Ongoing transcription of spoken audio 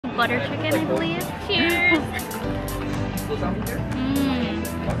butter chicken, I believe. Cheers! Look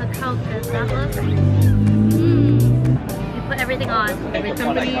how good that looks. You put everything on. Every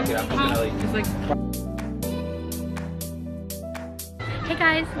company is like... Hey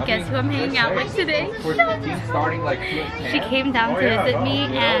guys, guess who I'm hanging out with today? She came down to visit me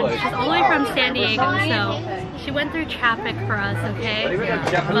and she's all the way from San Diego, so she went through traffic for us, okay?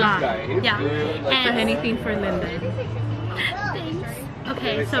 A lot. Yeah. And anything for Linda. Thanks.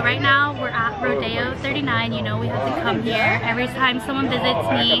 Okay, so right now we're at Rodeo 39. You know we have to come here every time someone visits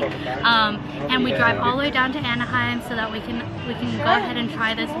me, and we drive all the way down to Anaheim so that we can go ahead and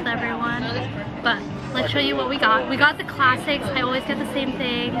try this with everyone. But let's show you what we got. We got the classics. I always get the same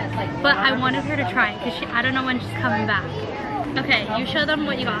thing, but I wanted her to try it because I don't know when she's coming back. Okay, you show them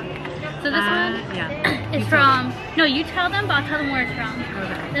what you got. So this one is from, no, you tell them, but I'll tell them where it's from.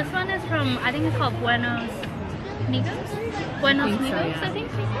 Okay. This one is from, I think it's called Buenos Amigos, I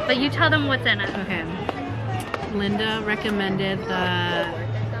think. But you tell them what's in it. Okay. Linda recommended the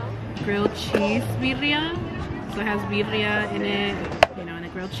grilled cheese birria. So it has birria in it, you know, and a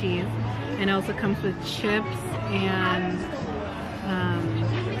grilled cheese. And it also comes with chips and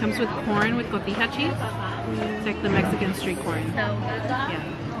comes with corn with cotija cheese. It's like the Mexican street corn. So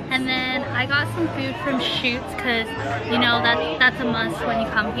yeah. And then I got some food from Shoots because, you know, that's a must when you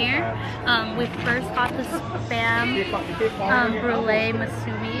come here. We first got the Spam Brulee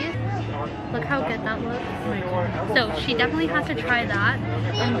Masumi. Look how good that looks. So she definitely has to try that.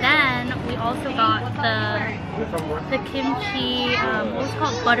 And then we also got the kimchi, what's it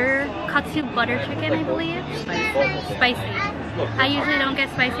called? Katsu butter chicken, I believe. Spicy. I usually don't get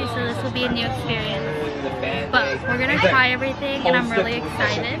spicy, so this will be a new experience. But we're gonna try everything and I'm really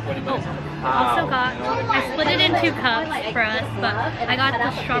excited. Oh, also got, I split it in 2 cups for us, but I got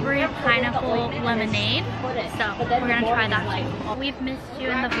the strawberry pineapple lemonade. So we're gonna try that too. We've missed you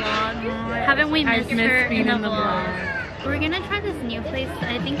in the vlog. Haven't we missed her in the vlog? We're gonna try this new place.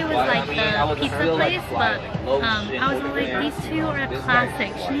 I think it was like the pizza place, but I was like, these two are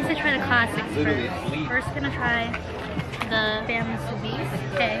classics. She needs to try the classics first. First gonna try the Spam Musubi.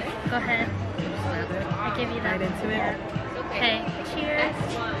 Okay, go ahead. I give you that. Right into it. Okay, cheers.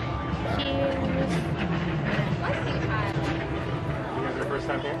 Cheers. Your first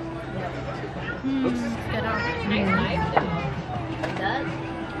time here? Good on.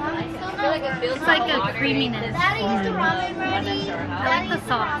 It's like a creaminess. I like the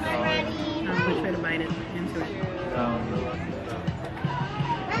sauce. We'll try to bite it into it.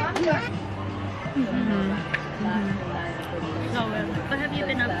 So good. What have you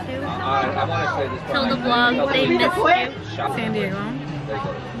been up to? Tell the vlog they missed you. San Diego.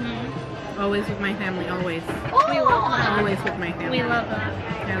 Always with my family, always. We love that. Always with my family. We love that.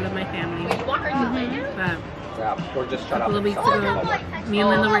 I love my family. But a couple of weeks ago, me and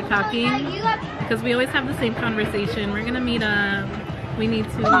Linda were talking because we always have the same conversation. We're gonna meet up. We need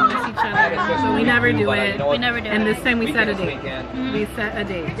to miss each other, but we never do it. We never do it. And this time we set a date. We set a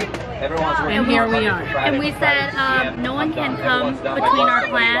date. And here we are. And we said no one can come between our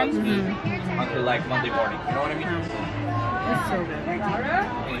plans. Until like Monday morning. You know what I mean? It's so good.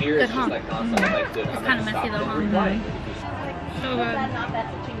 And here Good, it's just like constant, like good. It's kind of messy though, huh? So good.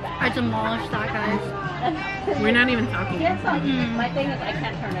 I demolished that, guys. We're not even talking. My thing is I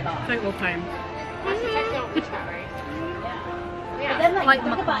can't turn it off. It's like old times. But then like you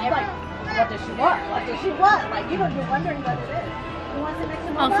think about it, like, what does she want? What does she want? Like you're wondering what it is. Who wants to make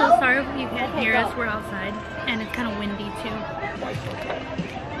some Also, sorry if you can't hear us. We're outside, and it's kind of windy too.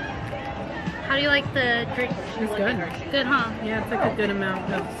 How do you like the drink? It's good. Good, huh? Yeah, it's like a good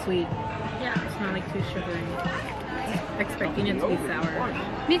amount of sweet. Yeah. It's not like too sugary. Expecting it to be sour.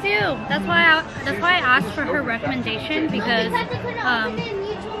 Me too. That's why I asked for her recommendation because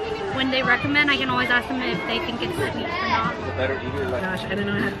when they recommend, I can always ask them if they think it's sweet or not. Gosh, I don't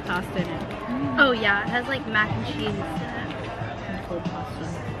know how to toss it in. Oh yeah, it has like mac and cheese instead. Cold pasta.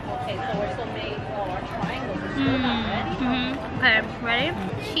 Okay, so we're still made our triangles. Okay, ready?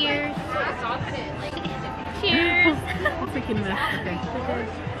 Cheers. Cheers. It's like a mess. Okay.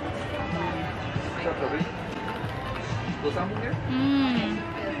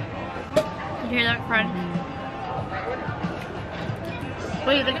 You hear that crunch?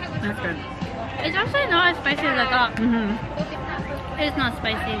 What do you think? That's good. It's actually not as spicy as I thought. It's not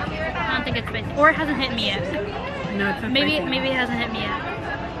spicy. I don't think it's spicy. Or it hasn't hit me yet. No, it's not Maybe spicy. it hasn't hit me yet.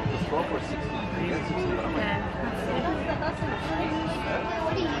 Okay.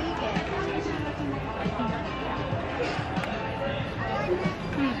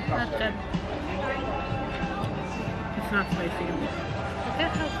 That's good. It's not spicy. Look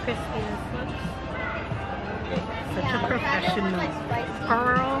at how crispy this looks. Such a professional.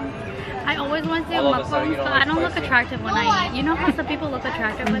 Girl. want to do All of a sudden, mukbangs, you don't but like I don't look spicy? attractive when I eat. You know how some people look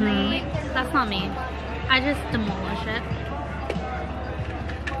attractive when they eat? That's not me. I just demolish it.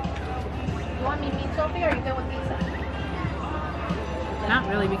 You want me meat, Sophie, or are you good with pizza? Not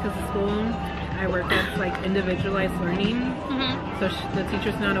really, because the school I work at is like individualized learning. So the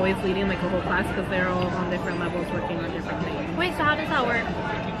teacher's not always leading like a whole class because they're all on different levels working on different things. Wait, so how does that work?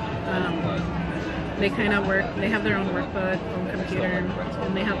 They kind of work, they have their own workbook, own computer,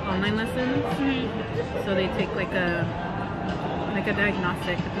 and they have online lessons. So they take like a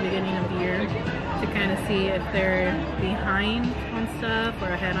diagnostic at the beginning of the year to kind of see if they're behind on stuff or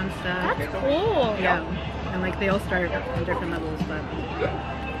ahead on stuff. That's cool. Yeah, and like they all start on different levels, but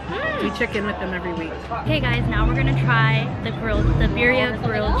we check in with them every week. Okay guys, now we're gonna try the birria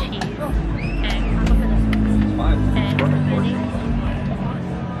grilled cheese. Okay, I'll go for this one. Okay, ready?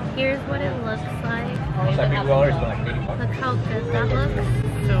 Here's what it looks like. What's that big roller? It's been like 80 bucks. Look how good that looks.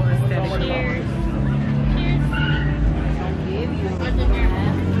 So aesthetic. Cheers. Cheers.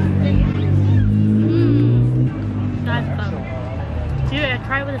 That's fun. Dude,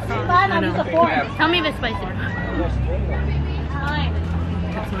 try it with a sauce. I know. Tell me if it's spicy or not.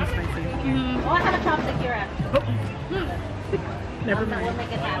 It's not spicy. Oh, I have a chopstick here. Never mind.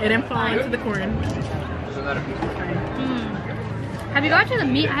 It didn't fall into the corn. There's another piece. Have you got to the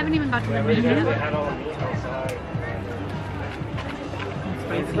meat? I haven't even got to the meat yet.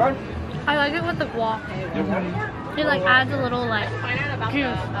 Spicy. I like it with the guac. It like adds a little like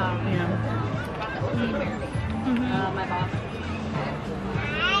juice. Yeah. My boss.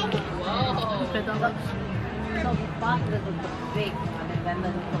 Good that looks. So the boss is the big one, and then the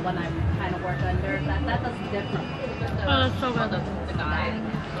one I kind of work under. That's different. Oh, that's so good.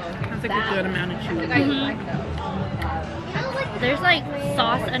 That's like a good amount of cheese. There's like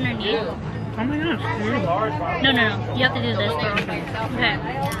sauce underneath. Oh my gosh. No. You have to do this, girl. Okay.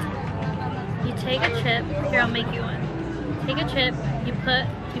 You take a chip. Here, I'll make you one. Take a chip. You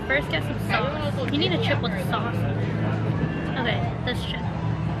first get some sauce. You need a chip with sauce. Okay, this chip.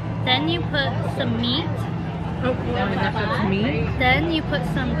 Then you put some meat. Oh, that's me. Then you put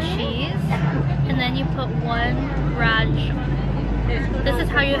some cheese. And then you put one radish on it. This is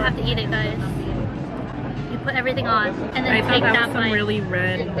how you have to eat it, guys. You put everything on, and then I take thought that that was some bite. really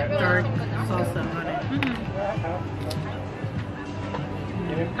red, dark salsa on it.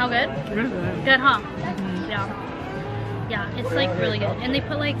 How good? Really good. Good, huh? Yeah. Yeah, it's like really good. And they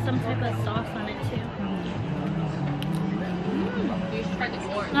put like some type of sauce on it too.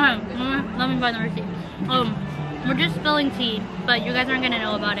 Let me buy the receipt. We're just spilling tea, but you guys aren't gonna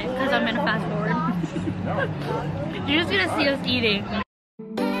know about it because I'm gonna fast forward. You're just gonna see us eating.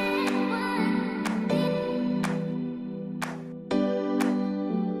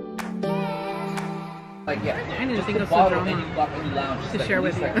 Like, yeah. I didn't think of some Bottle drama any block, any lounge, to like, share at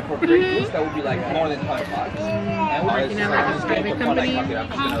with least, you. like, for drinks, that would be like more than $20. And we're Working at like a private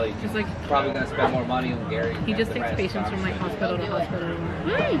company, just like probably gonna spend more money on Gary. he just takes patients from like hospital to hospital.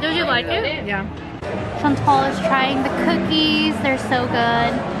 Did you like it? Yeah. Chantal is trying the cookies. They're so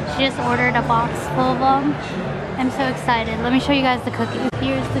good. She just ordered a box full of them. I'm so excited. Let me show you guys the cookies.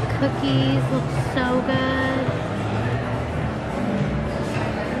 Here's the cookies. Look so good.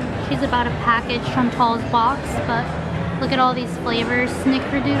 She's about to package Chantal's box, but look at all these flavors.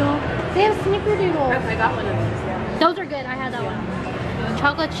 Snickerdoodle. They have Snickerdoodle. I got one of these. Yeah. Those are good. I had that one.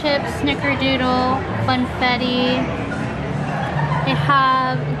 Chocolate chip, Snickerdoodle, Funfetti. They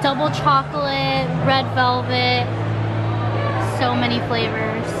have double chocolate, red velvet. So many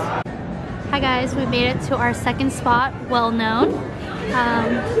flavors. Hi guys, we made it to our second spot, well known.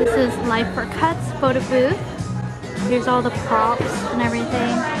 This is Life for Cuts photo booth. Here's all the props and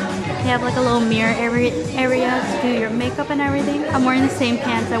everything. They have like a little mirror area to do your makeup and everything. I'm wearing the same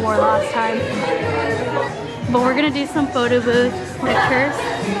pants I wore last time. But we're gonna do some photo booth pictures.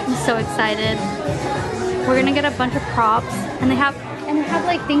 I'm so excited. We're gonna get a bunch of props, and they have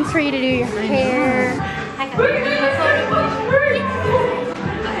like things for you to do your hair.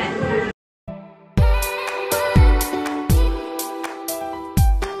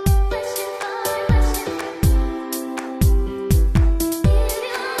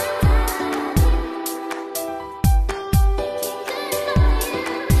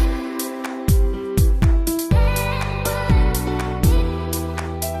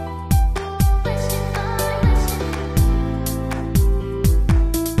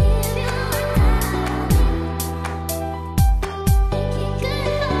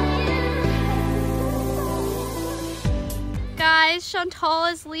 Chantal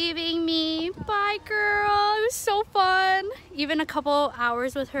is leaving me. Bye, girl. It was so fun. Even a couple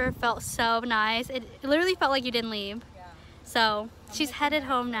hours with her felt so nice. It literally felt like you didn't leave. So she's headed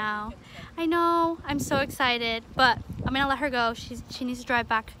home now. I know, I'm so excited, but I'm gonna let her go. She needs to drive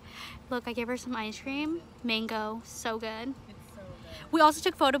back. Look, I gave her some ice cream. Mango, so good. We also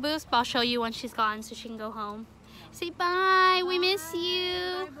took photo booths, but I'll show you when she's gone so she can go home. Say bye, we miss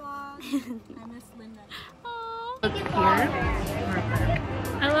you. I miss Linda. Look here.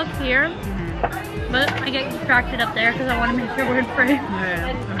 I look here, but I get distracted up there because I want to make sure we're free.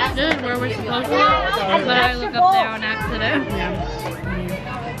 Yeah. This is where we're supposed to go, but I look up there on accident.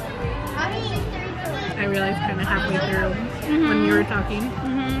 I realized kind of halfway through when you were talking.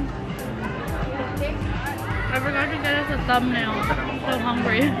 I forgot to get us a thumbnail. I'm so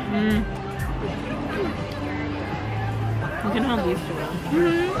hungry. We can hold these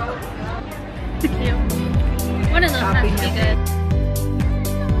two. One of those has to be good.